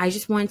I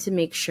just wanted to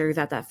make sure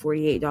that that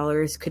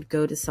 $48 could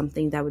go to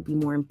something that would be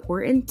more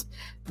important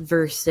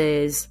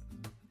versus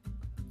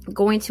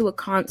going to a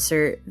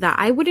concert that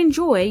I would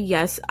enjoy.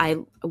 Yes, I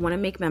want to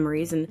make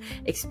memories and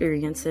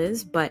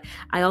experiences, but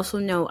I also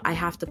know I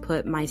have to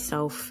put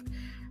myself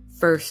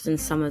first in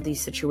some of these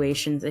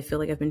situations. I feel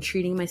like I've been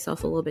treating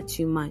myself a little bit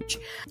too much.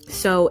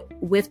 So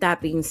with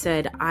that being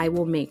said, I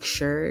will make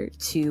sure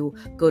to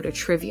go to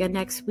trivia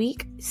next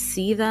week,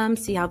 see them,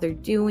 see how they're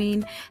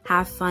doing,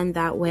 have fun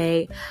that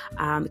way,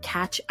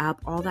 catch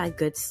up, all that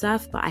good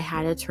stuff. But I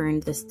had to turn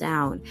this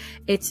down.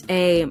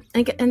 And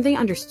they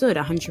understood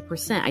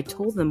 100%. I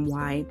told them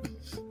why,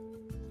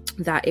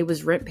 that it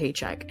was rent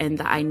paycheck and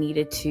that I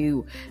needed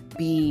to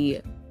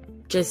be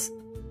just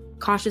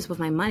cautious with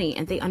my money,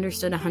 and they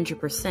understood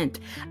 100%.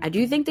 I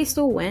do think they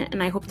still went,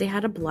 and I hope they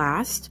had a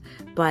blast,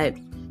 but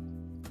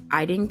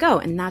I didn't go,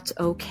 and that's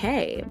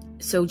okay.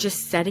 So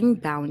just setting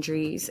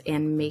boundaries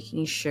and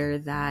making sure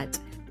that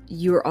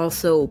you're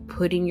also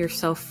putting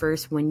yourself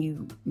first when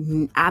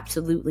you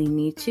absolutely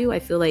need to. I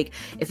feel like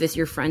if it's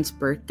your friend's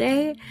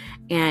birthday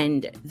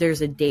and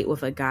there's a date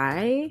with a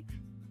guy,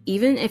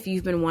 even if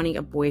you've been wanting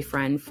a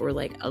boyfriend for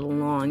like a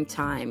long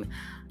time,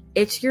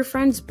 it's your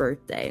friend's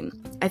birthday.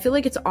 I feel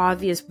like it's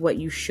obvious what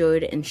you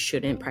should and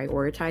shouldn't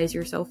prioritize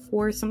yourself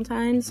for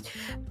sometimes,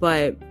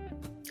 but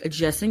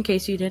just in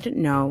case you didn't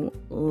know,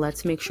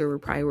 let's make sure we're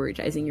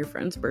prioritizing your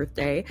friend's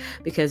birthday,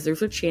 because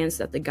there's a chance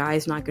that the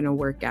guy's not going to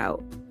work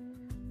out,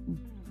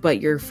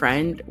 but your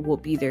friend will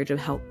be there to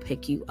help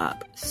pick you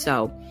up.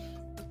 So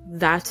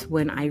that's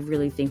when I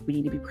really think we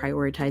need to be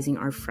prioritizing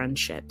our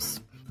friendships.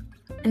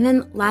 And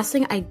then last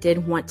thing I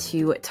did want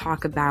to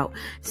talk about,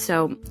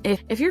 so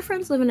if your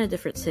friends live in a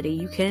different city,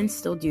 you can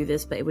still do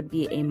this, but it would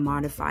be a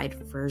modified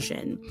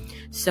version.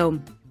 So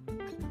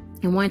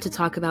I wanted to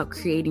talk about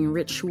creating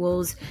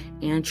rituals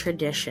and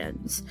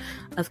traditions.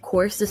 Of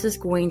course, this is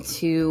going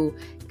to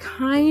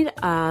kind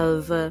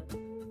of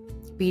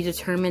be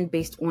determined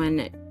based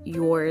on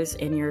yours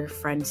and your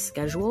friend's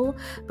schedule.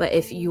 But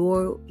if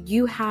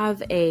you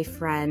have a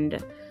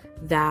friend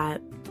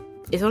that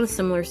is on a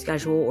similar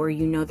schedule, or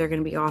you know they're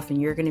going to be off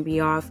and you're going to be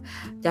off,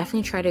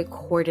 definitely try to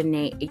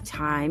coordinate a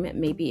time.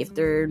 Maybe if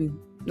they're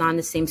not in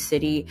the same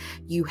city,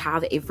 you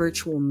have a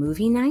virtual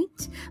movie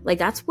night. Like,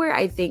 that's where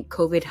I think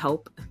COVID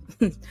helped.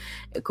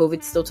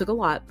 COVID still took a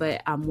lot,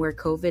 but where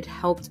COVID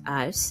helped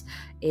us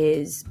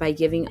is by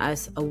giving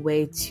us a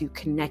way to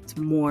connect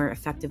more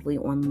effectively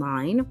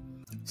online.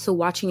 So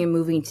watching a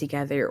movie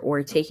together,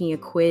 or taking a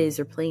quiz,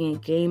 or playing a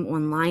game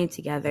online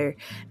together.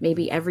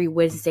 Maybe every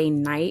Wednesday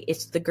night,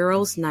 it's the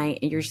girls' night,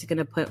 and you're just going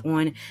to put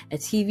on a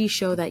TV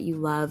show that you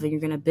love, and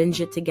you're going to binge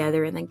it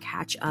together and then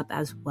catch up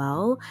as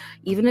well,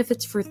 even if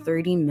it's for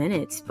 30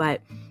 minutes.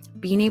 But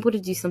being able to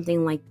do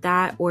something like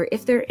that, or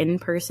if they're in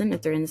person,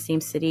 if they're in the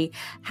same city,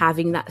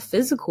 having that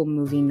physical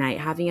movie night,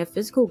 having a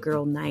physical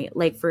girl night.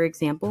 Like, for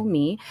example,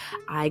 me,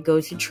 I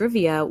go to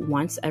trivia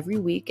once every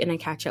week, and I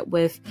catch up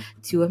with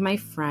two of my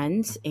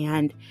friends,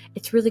 and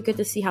it's really good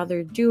to see how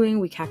they're doing.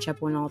 We catch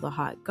up on all the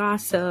hot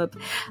gossip,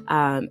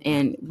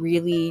 and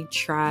really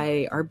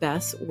try our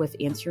best with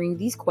answering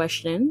these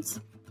questions.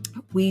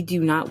 We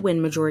do not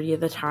win majority of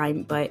the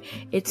time, but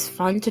it's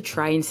fun to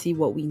try and see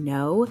what we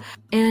know,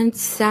 and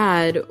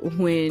sad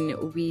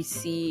when we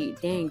see,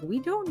 dang, we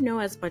don't know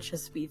as much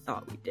as we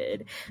thought we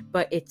did.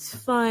 But it's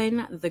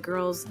fun. The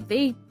girls,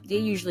 they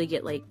usually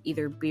get like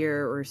either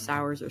beer or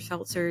sours or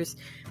seltzers.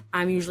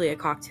 I'm usually a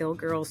cocktail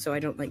girl, so I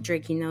don't like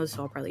drinking those,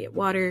 so I'll probably get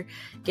water,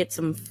 get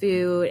some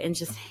food, and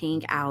just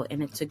hang out,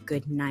 and it's a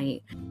good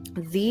night.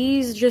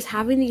 Just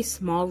having these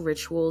small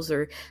rituals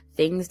or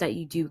things that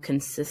you do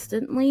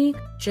consistently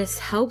just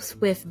helps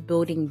with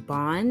building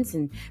bonds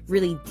and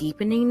really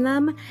deepening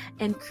them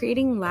and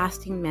creating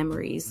lasting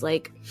memories.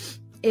 Like,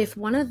 if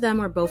one of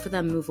them or both of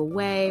them move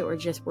away, or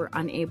just we're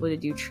unable to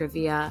do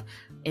trivia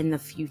in the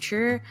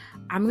future,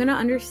 I'm gonna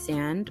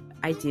understand.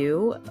 I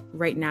do.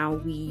 Right now,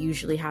 we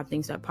usually have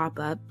things that pop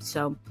up,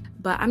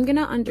 but I'm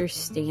gonna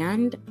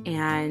understand.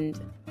 And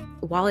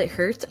while it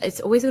hurts, it's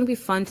always going to be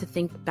fun to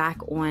think back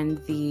on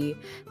the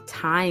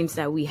times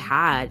that we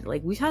had.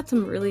 Like, we've had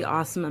some really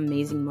awesome,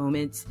 amazing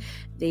moments.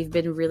 They've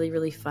been really,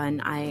 really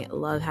fun. I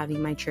love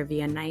having my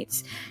trivia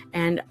nights,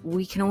 and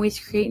we can always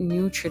create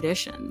new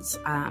traditions.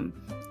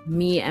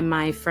 Me and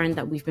my friend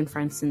that we've been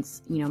friends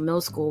since,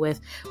 middle school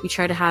with, we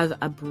try to have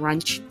a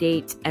brunch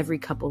date every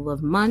couple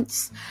of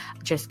months,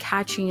 just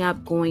catching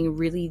up, going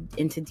really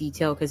into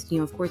detail, because,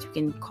 of course we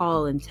can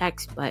call and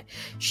text, but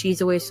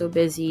she's always so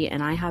busy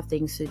and I have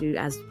things to do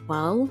as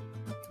well.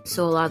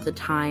 So a lot of the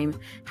time,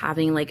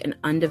 having like an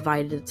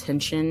undivided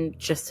attention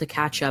just to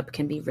catch up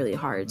can be really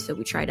hard. So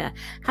we try to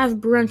have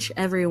brunch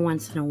every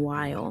once in a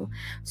while.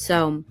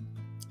 So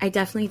I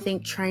definitely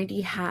think trying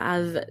to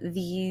have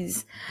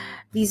these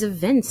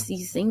events,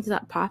 these things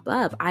that pop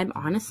up, I'm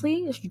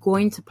honestly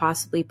going to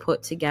possibly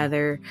put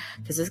together,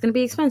 because it's going to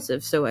be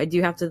expensive, so I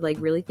do have to like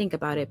really think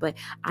about it, but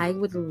I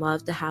would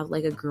love to have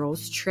like a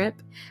girls trip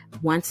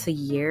once a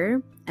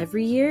year,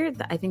 every year.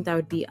 I think that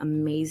would be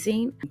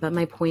amazing. But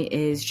my point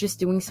is just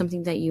doing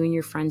something that you and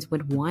your friends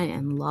would want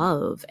and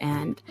love,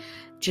 and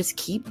just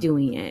keep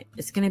doing it.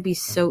 It's going to be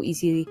so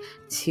easy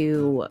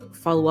to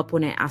follow up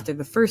on it after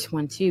the first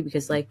one too,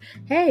 because like,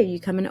 hey, you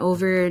coming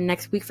over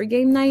next week for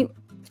game night?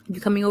 You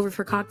coming over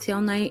for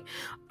cocktail night?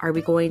 Are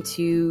we going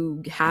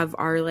to have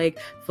our like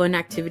fun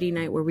activity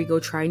night where we go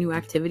try new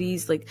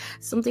activities? Like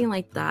something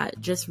like that.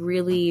 Just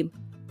really,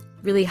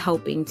 really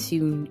helping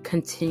to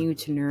continue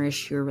to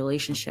nourish your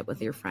relationship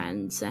with your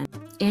friends.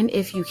 And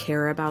if you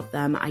care about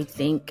them, I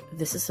think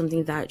this is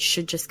something that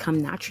should just come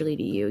naturally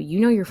to you. You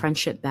know your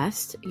friendship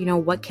best. You know,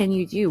 what can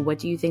you do? What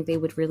do you think they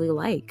would really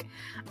like?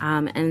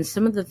 And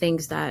some of the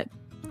things that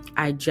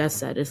I just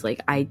said is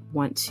like, I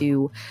want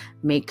to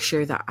make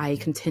sure that I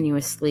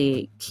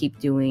continuously keep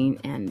doing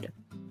and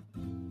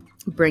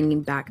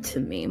bringing back to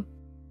me.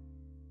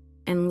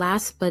 And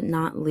last but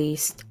not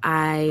least,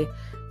 I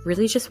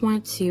really just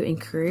want to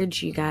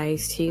encourage you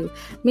guys to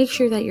make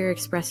sure that you're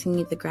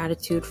expressing the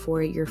gratitude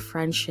for your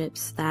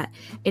friendships that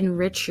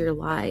enrich your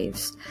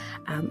lives,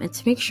 and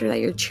to make sure that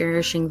you're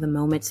cherishing the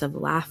moments of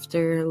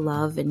laughter,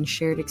 love, and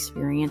shared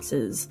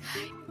experiences.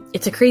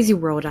 It's a crazy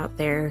world out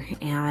there,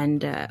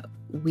 and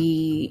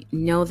we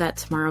know that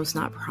tomorrow's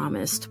not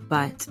promised,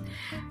 but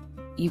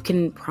you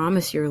can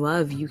promise your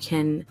love. You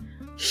can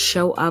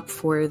show up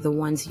for the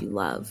ones you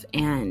love.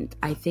 And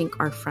I think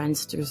our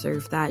friends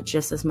deserve that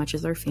just as much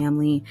as our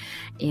family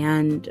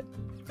and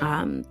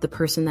the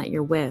person that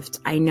you're with.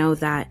 I know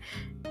that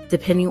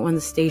depending on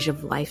the stage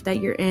of life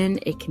that you're in,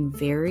 it can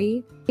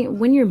vary.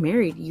 When you're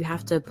married, you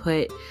have to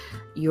put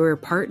your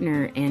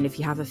partner, and if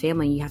you have a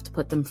family, you have to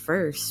put them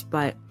first.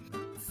 But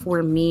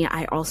for me,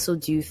 I also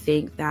do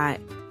think that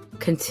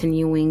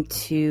continuing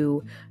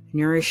to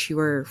nourish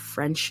your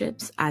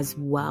friendships as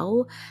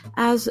well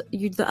as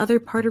the other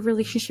part of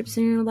relationships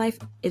in your life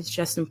is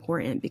just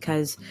important,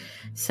 because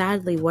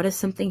sadly, what if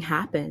something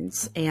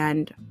happens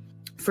and,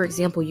 for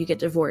example, you get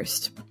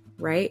divorced,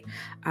 right?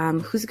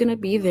 Who's going to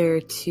be there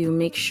to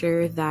make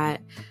sure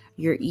that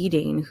you're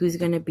eating? Who's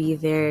going to be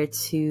there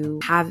to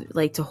have,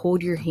 like, to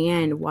hold your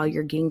hand while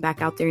you're getting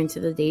back out there into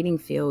the dating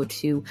field,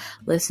 to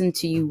listen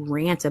to you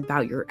rant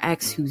about your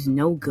ex who's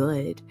no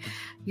good?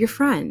 Your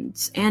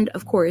friends, and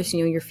of course, you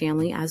know, your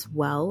family as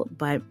well,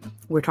 but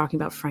we're talking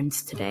about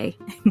friends today.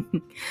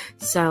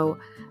 So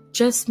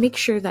just make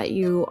sure that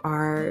you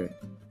are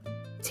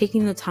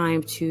taking the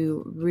time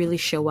to really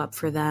show up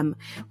for them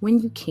when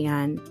you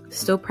can.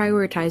 Still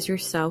prioritize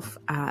yourself,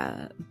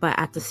 but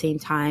at the same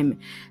time,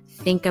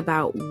 think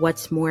about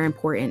what's more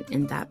important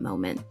in that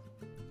moment.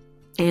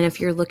 And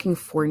if you're looking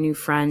for new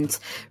friends,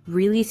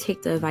 really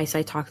take the advice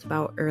I talked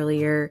about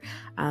earlier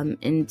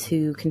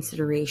into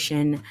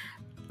consideration.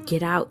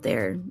 Get out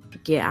there,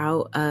 get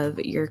out of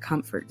your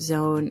comfort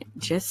zone,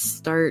 just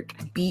start,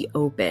 be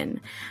open.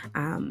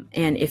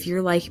 And if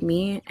you're like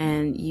me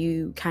and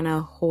you kind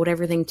of hold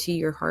everything to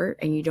your heart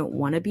and you don't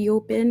want to be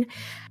open,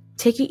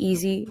 take it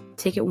easy,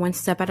 take it one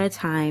step at a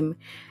time,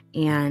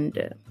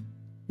 and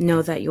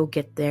know that you'll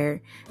get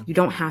there. You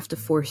don't have to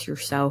force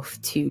yourself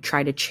to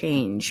try to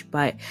change,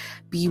 but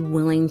be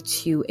willing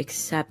to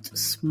accept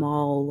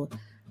small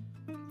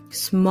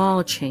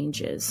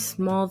changes,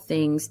 small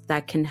things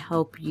that can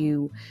help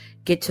you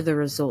get to the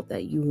result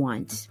that you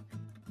want.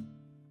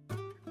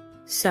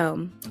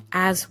 So,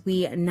 as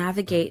we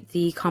navigate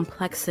the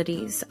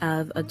complexities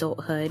of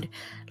adulthood,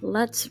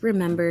 let's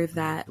remember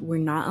that we're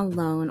not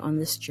alone on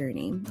this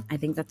journey. I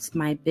think that's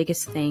my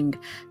biggest thing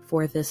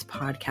for this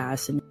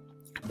podcast. And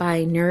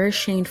by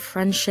nourishing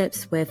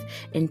friendships with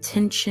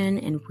intention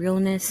and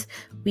realness,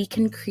 we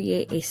can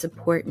create a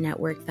support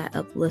network that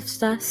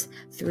uplifts us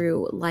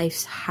through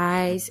life's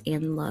highs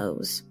and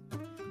lows.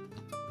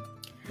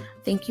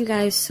 Thank you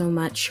guys so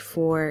much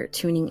for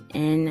tuning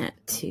in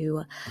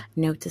to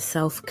Note to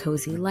Self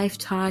Cozy Life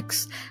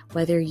Talks.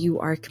 Whether you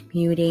are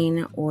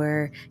commuting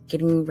or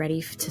getting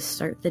ready to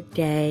start the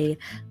day,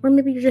 or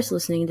maybe you're just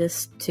listening to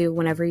this to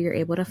whenever you're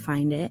able to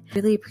find it,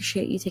 really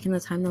appreciate you taking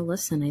the time to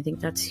listen. I think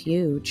that's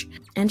huge.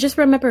 And just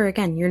remember,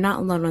 again, you're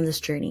not alone on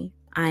this journey.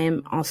 I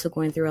am also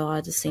going through a lot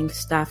of the same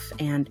stuff,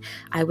 and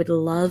I would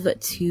love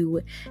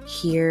to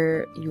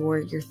hear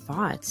your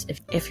thoughts.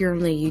 If you're on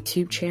the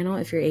YouTube channel,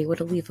 if you're able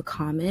to leave a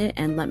comment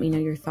and let me know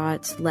your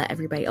thoughts, let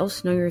everybody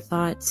else know your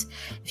thoughts.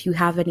 If you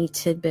have any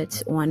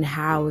tidbits on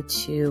how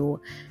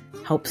to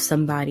help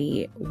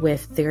somebody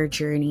with their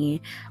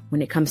journey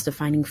when it comes to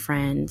finding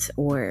friends,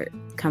 or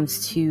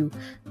comes to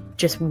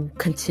just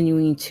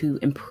continuing to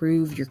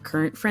improve your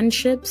current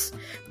friendships,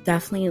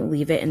 definitely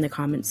leave it in the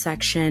comment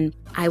section.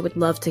 I would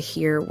love to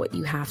hear what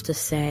you have to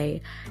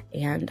say,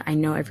 and I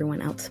know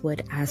everyone else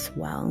would as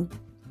well.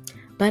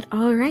 But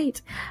all right,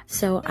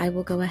 so I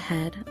will go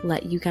ahead,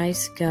 let you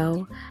guys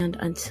go, and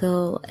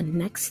until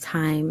next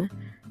time,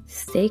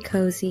 stay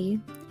cozy,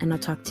 and I'll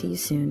talk to you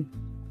soon.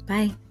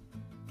 Bye.